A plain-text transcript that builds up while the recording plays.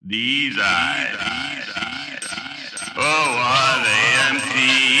These eyes, oh, are they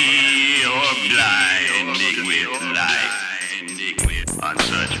empty or blinding with light? On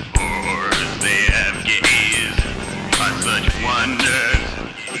such horrors they have gazed, on such wonders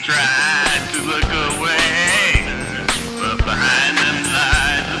tried to look away, but behind them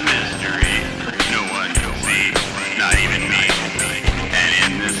lies a mystery no one can see, not even me. And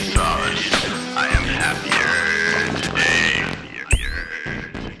in this solace, I am happier today.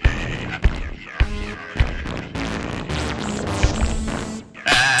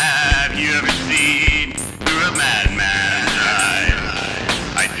 Have you ever seen through a madman's eyes?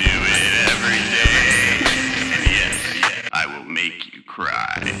 I do it every day, and yes, I will make you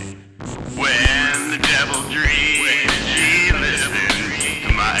cry. When the devil dreams, she listens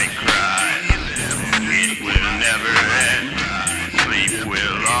to my cries. It will never end, sleep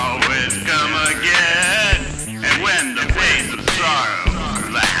will always come again, and when the face of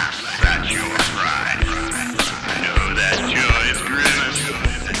sorrow laughs at your pride, know that joy's grimace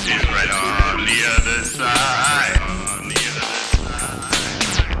is right on the other side.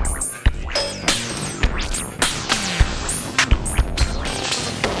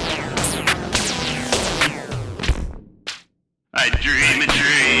 I dream a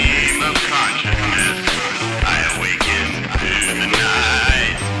dream of consciousness. I awaken to the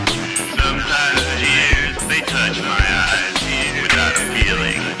night. Sometimes tears, they touch my eyes without a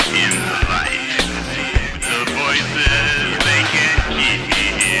feeling in the light. The voices, they can't keep me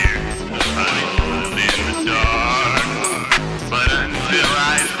here, huddled in the dark. But until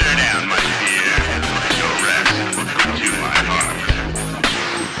I stare down my fear, no rest will come to my heart.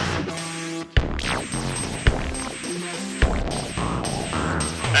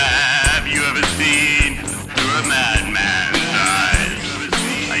 Have you ever seen through a madman's eyes?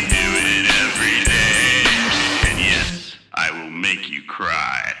 I do it every day, and yes, I will make you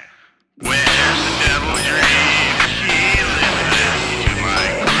cry. When the devil dreams, she listens to my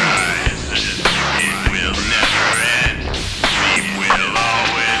cries. It will never end, sleep will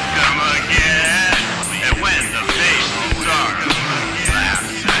always come again, and when the face of sorrow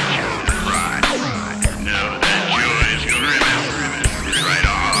laughs at your pride, know that joy's grimace is right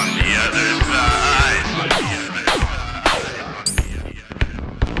on the other side.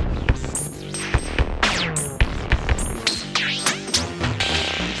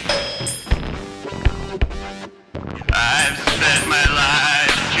 I've spent my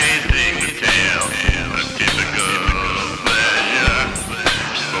life chasing the tail of typical pleasure,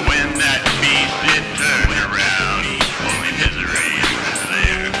 but when that beast it turned around, only misery was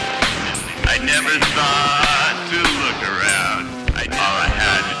there. I never thought to look around. All I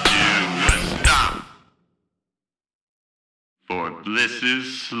had to do was stop. For bliss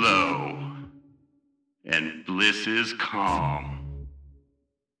is slow, and bliss is calm.